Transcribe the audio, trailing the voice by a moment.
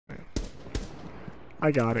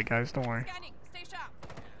I got it, guys. Don't worry.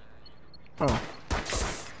 Oh.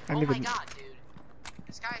 Oh my god, dude.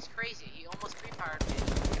 This guy's crazy. He almost pre-fired me.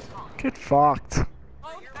 What's wrong? Get fucked.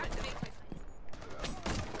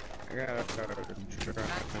 I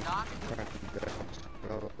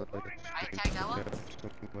tagged Ella.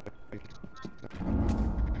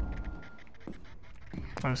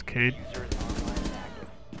 That was Cade.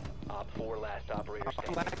 Op 4 last operator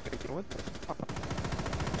standing.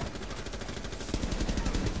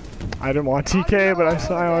 I didn't want TK, but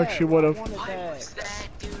I actually would have. What was that,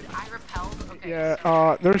 dude? I repelled. Okay.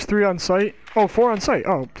 Yeah, there's 3 on site. Oh, 4 on site.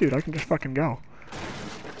 Oh, dude, I can just fucking go.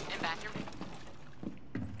 In bathroom.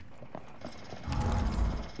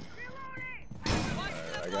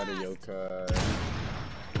 I got a Yoka.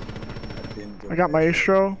 I got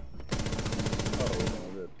Maestro.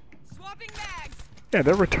 Yeah,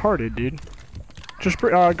 they're retarded, dude. Just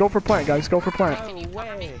go for plant, guys. Go for plant.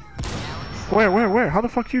 No way. Where? How the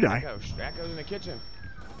fuck did you die? Echo's in the kitchen.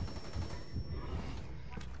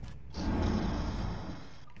 One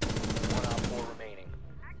Op 4 remaining.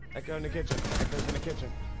 Echo's in the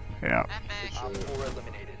kitchen. Yeah. Op 4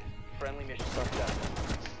 eliminated. Friendly mission success.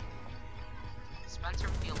 Spencer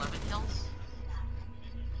with the 11 kills.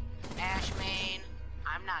 Ash main.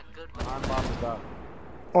 I'm not good with I'm bomb is up.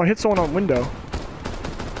 Oh, I hit someone on window.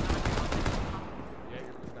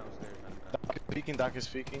 Doc is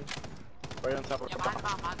speaking. Right on top of yeah,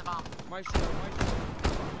 behind the bomb.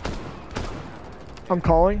 I'm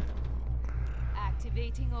calling.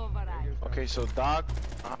 Activating override. Okay, so Doc,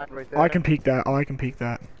 right there. Oh, I can peek that.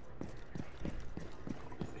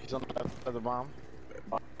 He's on the left of the bomb.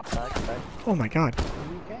 Back. Oh my god.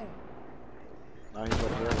 Now he's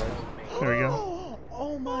right here, right? There we go.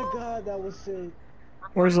 Oh my god, that was sick.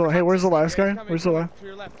 Where's the last guy? Where's the last? To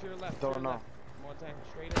your left. Don't know. More time,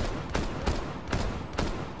 straight in.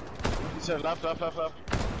 He said left. Smoke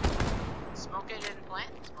it in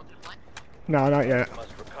plant. No, not yet.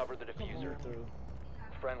 Must recover the diffuser.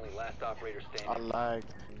 Friendly last operator I standing.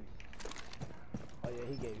 lagged. Oh yeah,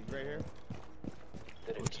 he gave you Right here.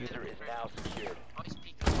 The diffuser is now secured. Oh, he's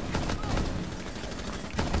peeking.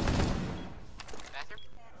 Bathroom.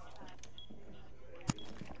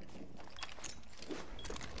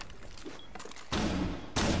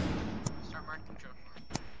 Start marking control.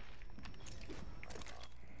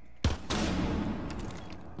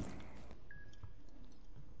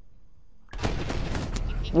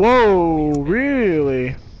 Whoa,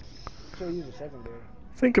 really? should use a secondary.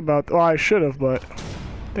 Think about. Oh, I should have, but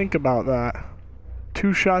think about that.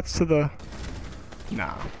 2 shots to the.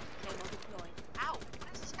 Nah. Ow! What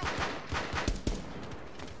is this guy?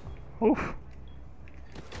 Oof.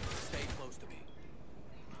 Stay close to me.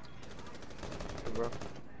 Hey, bro.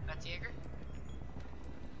 That's Jaeger.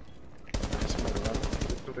 Nice.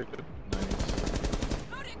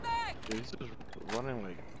 Dude, he's just running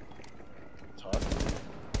like tough.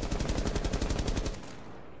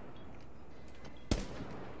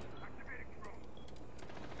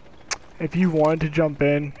 If you wanted to jump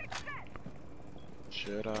in,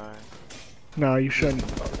 Should I? no, you shouldn't.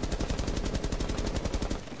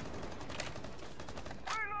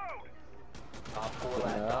 Op 4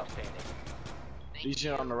 last op standing.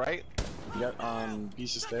 Legion on the right. Yep, on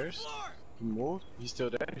piece of stairs. He moved. He's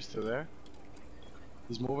still there.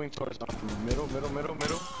 He's moving towards middle. Ping.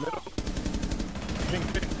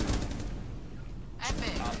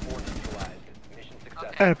 Epic. Op 4 neutralized. Mission success.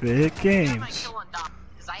 Okay. Epic Here's my games. kill on Doc,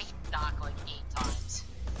 because I hit Doc like 8 times.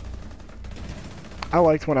 I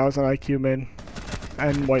liked when I was on IQ mid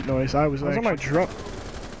and white noise. I was on my drop.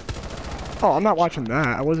 Oh, I'm not watching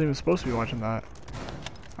that. I wasn't even supposed to be watching that.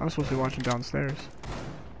 I was supposed to be watching downstairs.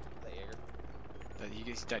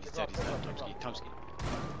 He's dead. Tomsky.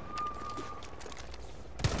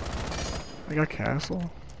 I got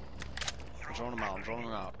castle. I'm drawing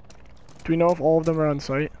him out. Do we know if all of them are on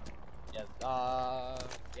site? Yeah.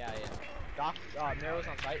 Yeah. Doc, Miro's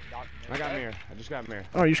on site. Doc, I got mirror. I just got mirror.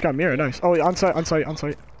 Oh, you just got mirror. Nice. Oh, on site. On site. Doc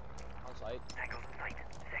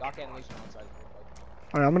and Legion on site.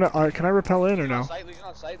 Alright, I'm gonna. Alright, can I repel in or no? Legion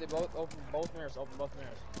on site. They both open both mirrors.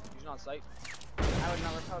 Legion on site. I would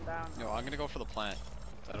never come down. Yo, I'm gonna go for the plant.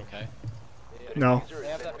 Is that okay? No. They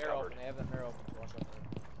have that mirror open. Watch out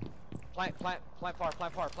there. Plant far.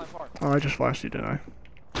 Oh, I just flashed you, didn't I?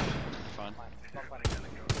 Fine.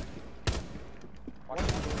 Watch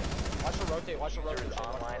her rotate.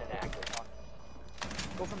 Online and active.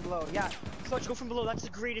 Go from below. Yeah, Clutch, go from below. That's the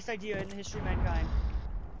greatest idea in the history of mankind.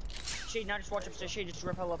 Shade, now just watch upstairs. Shade, just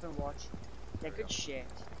rappel up and watch. Yeah, good shit.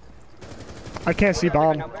 I can't see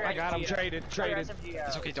bomb. I got him. Traded.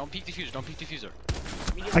 It's okay. Don't peek diffuser.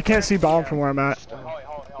 I can't see bomb from where I'm at.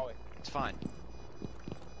 Hallway. It's fine.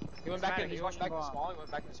 He went back in. He's He went watching back in bomb. small. He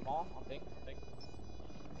went back in small. I think.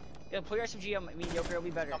 Yeah, pull your SMG on mediocre, it'll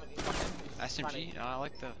be better. He's coming. SMG? I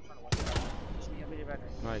like the. SMG will be better.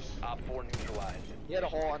 Nice. Op 4 neutralized. He had a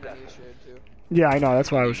hole underneath shade too. Yeah, I know.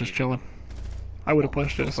 That's why I was just chilling. I would have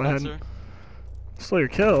pushed it if I hadn't. Slow your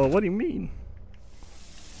kill? What do you mean?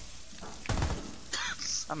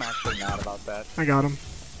 I'm actually mad about that. I got him.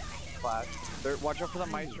 Flash. Watch out for the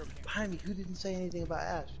maestro. Behind me, who didn't say anything about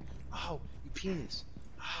Ash? Oh, you penis.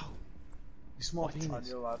 Oh, you small penis. On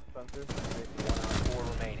your left, Spencer. 1 on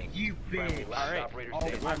 4 remaining. You Friendly bitch! last Alright. operator Oh,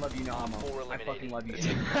 standing. I love you, Namo. Four I fucking eliminated. love you.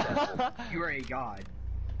 Mission successful. You are a god.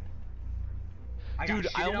 I Dude,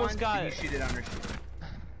 got I shitted almost on, got- then you shitted on her.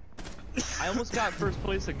 I almost got first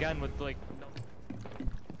place again with like. No.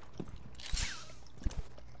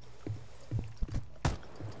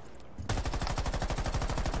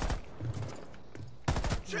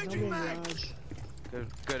 Changing mag!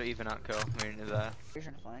 Good even out kill. We knew that. Here's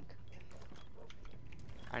your flank.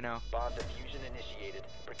 I know. Bomb diffusion initiated.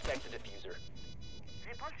 Protect the diffuser.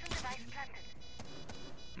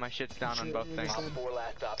 My shit's down on both things. Op 4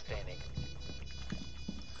 last stop standing.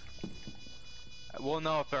 We'll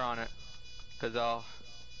know if they're on it, cause I'll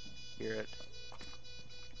hear it.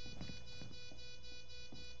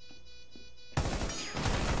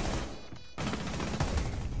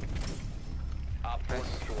 Op 4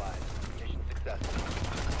 neutralized. Mission successful.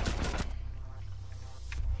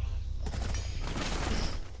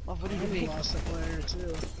 What are you doing? Lost a player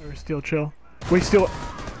too. Or steal chill. Wait, steal.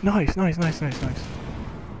 Nice, nice, nice, nice, nice.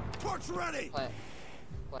 Plant.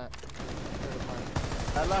 Plant.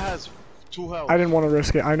 Ella has 2 health. I didn't want to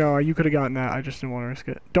risk it. I know you could have gotten that. I just didn't want to risk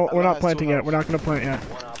it. Don't. We're not planting yet. We're not gonna plant yet.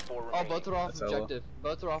 1 Op 4 Oh, remaining. both are off That's Ella. objective.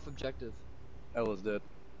 Both are off objective. Ella's dead.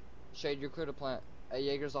 Shade, you're clear to plant.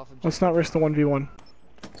 Jaeger's off objective. Let's not risk the 1v1.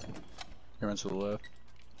 He runs to the left.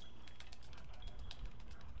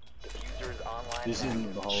 Diffuser is online. He's and in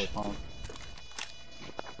active. the hallway palm.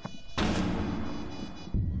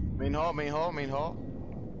 Main hall, main hall, main hall.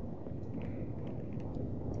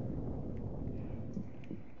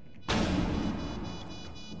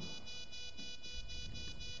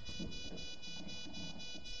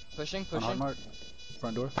 Pushing, On hard pushing. mark.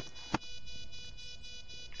 Front door.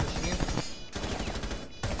 Pushing you.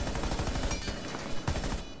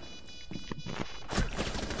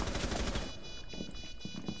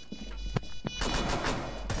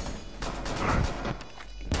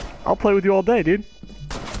 I'll play with you all day, dude.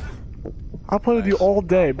 I'll play with you all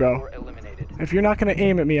day, bro. 4 eliminated. If you're not gonna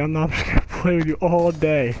aim at me, I'm not just gonna play with you all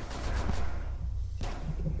day.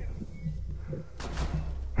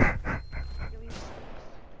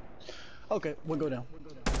 Okay, we'll go down.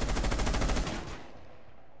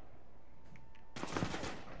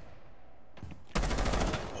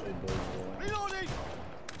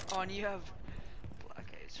 Oh, and you have black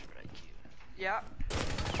eyes for IQ. Yeah.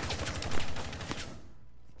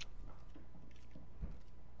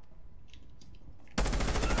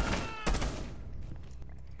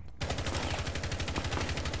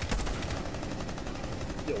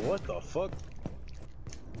 Yo, what the fuck?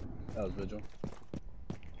 That was Vigil.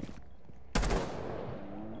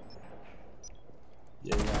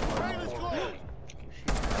 Yeah, yeah.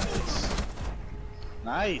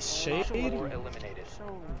 Nice, Shade. 4 eliminated. So,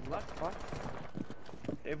 what the fuck?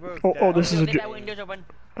 Oh, this is a. Get that window's open.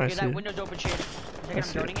 I Get see. that window's open, shit. I I'm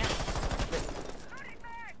see. droning it.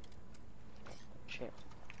 Shit.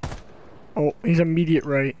 Oh, he's immediate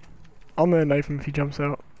right. I'm gonna knife him if he jumps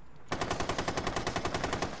out.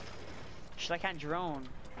 Shit, I can't drone.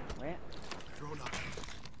 Wait.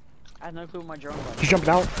 I have no clue what my drone was. He's jumping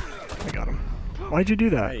out. I got him. Why'd you do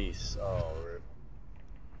that? Nice. Oh, rip.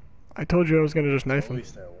 I told you I was gonna just knife At him.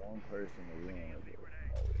 least that one person that we ain't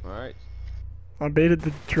gonna Alright. I baited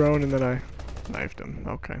the drone and then I knifed him.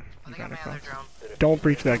 Okay. I You think got I'm it, my other Cross. drone. Don't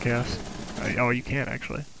breach that gas. Oh, you can't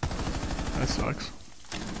actually. That sucks.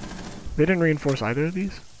 They didn't reinforce either of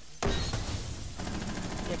these? Yeah,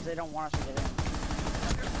 because they don't want us to get in.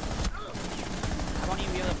 I won't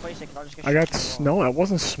even be able to place it because I'll just get I got shot from the wall. no, that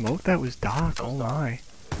wasn't smoke, that was Doc. Oh my.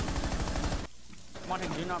 Come on,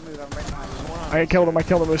 do not move. I'm right behind you. I killed him, it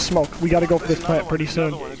was smoke. We gotta go for this plant pretty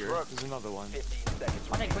soon. There's another one. 15 seconds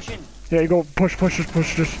I'll take push in. Yeah, you go push, just. 10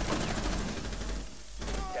 To seconds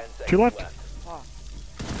your left. Oh.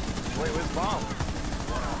 Wait, where's bomb?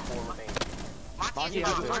 1 Op 4 remaining. Monty's Monty,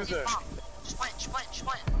 bomb. Monty's where's bomb. Splint.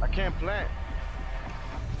 I can't plant.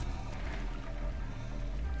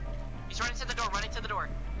 He's running to the door.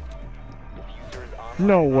 Diffuser is online.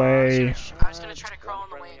 No way. I was gonna try to crawl on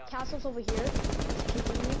the wing. Castle's over here.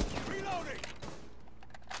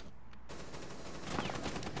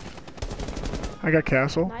 I got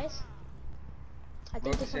castle. Nice. I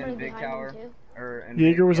think there's somebody behind him too.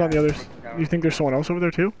 Jaeger was on the other. You think there's someone else over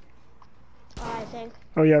there too? I think.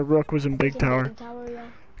 Oh yeah, Rook was in big tower. Big tower, yeah.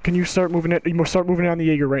 Can you start moving it? You must start moving it on the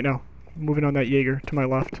Jaeger right now. Moving on that Jaeger to my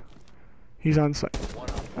left. He's on site.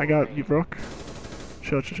 I got you, Rook.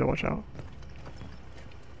 Chill, watch out.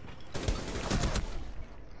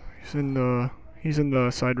 He's in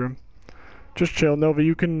the side room. Just chill, Nova.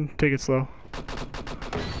 You can take it slow.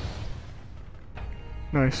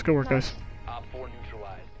 Nice, good work, guys. Op 4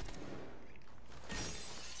 neutralized.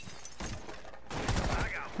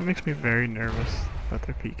 It makes me very nervous that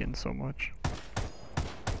they're peeking so much.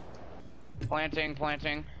 Planting.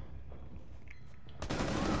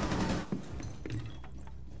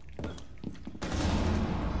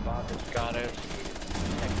 Got it.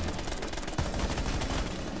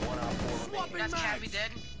 One Op 4 remaining. That's Cabby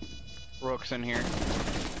dead. Rook's in here.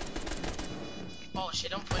 Oh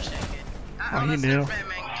shit, don't push that kid. Oh, he knew. Friend,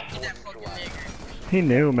 man. Get that fucking nigger. He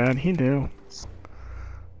knew, man. He knew.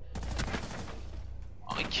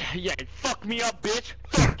 Oh, yeah, fuck me up, bitch.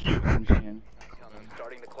 Fuck you.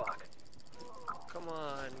 Starting the clock. Come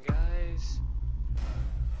on, guys.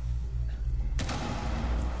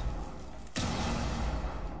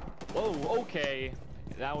 Whoa, okay.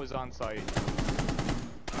 That was on site.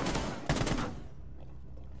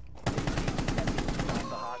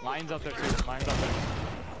 Mine's up there too. Mine's up there.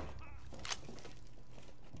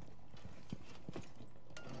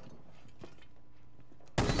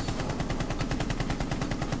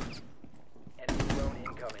 Enemy drone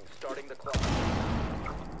incoming. Starting the clock.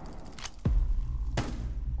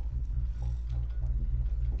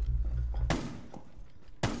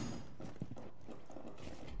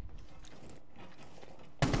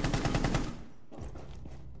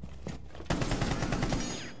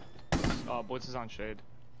 Blitz is on shade.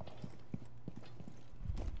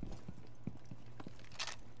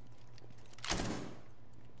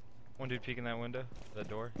 One dude peeking that window, that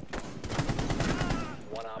door.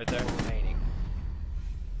 One Op Right there. 4 remaining.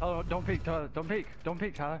 Oh, don't peek, Tyler. Don't peek. Don't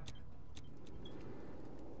peek, Tyler.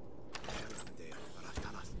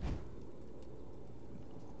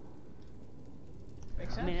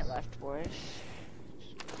 Makes sense. Minute left, boys.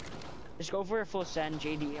 Just go for a full send,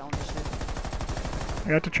 JD, honestly. I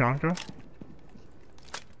got Tachanka.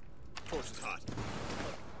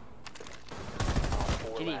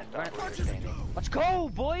 JD, run. Let's go,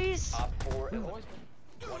 boys! Op 4 eliminated.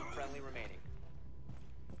 One friendly remaining.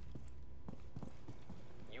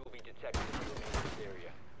 You will be detected if you remain in this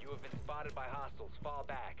area. You have been spotted by hostiles. Fall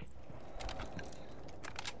back.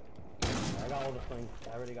 I got all the planes.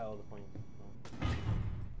 I already got all the planes. So.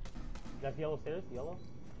 That's yellow stairs? Yellow?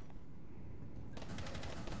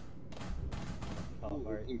 Oh,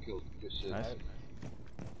 alright. Nice.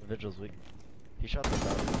 Vigil's weak. He shot the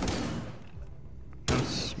bow. There's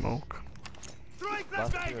smoke.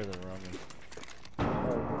 Last two are the Roman.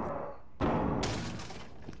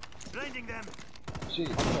 Blinding them. See, you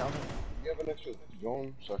have an extra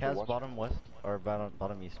drone so I can Has watch bottom west or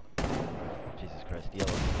bottom east. Jesus Christ,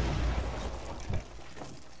 yellow.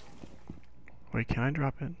 Wait, can I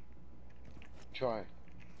drop it? Try.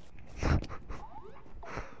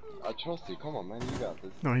 I trust you. Come on, man. You got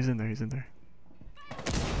this. No, he's in there. He's in there.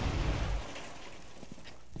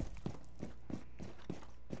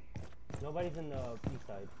 Nobody's in the east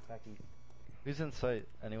side, back east. Who's in sight?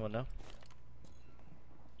 Anyone know?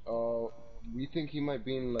 We think he might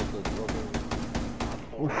be in like a rubber.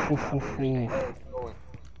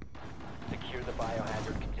 Secure the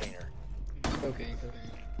biohazard container. Okay.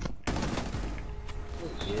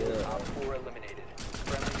 Yeah. Op 4 eliminated.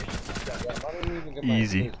 Friendly mission successful. Yeah, I didn't even get my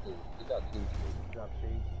Easy. kills, dude. He got team kills. Drop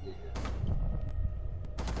shade.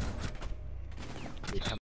 Yeah.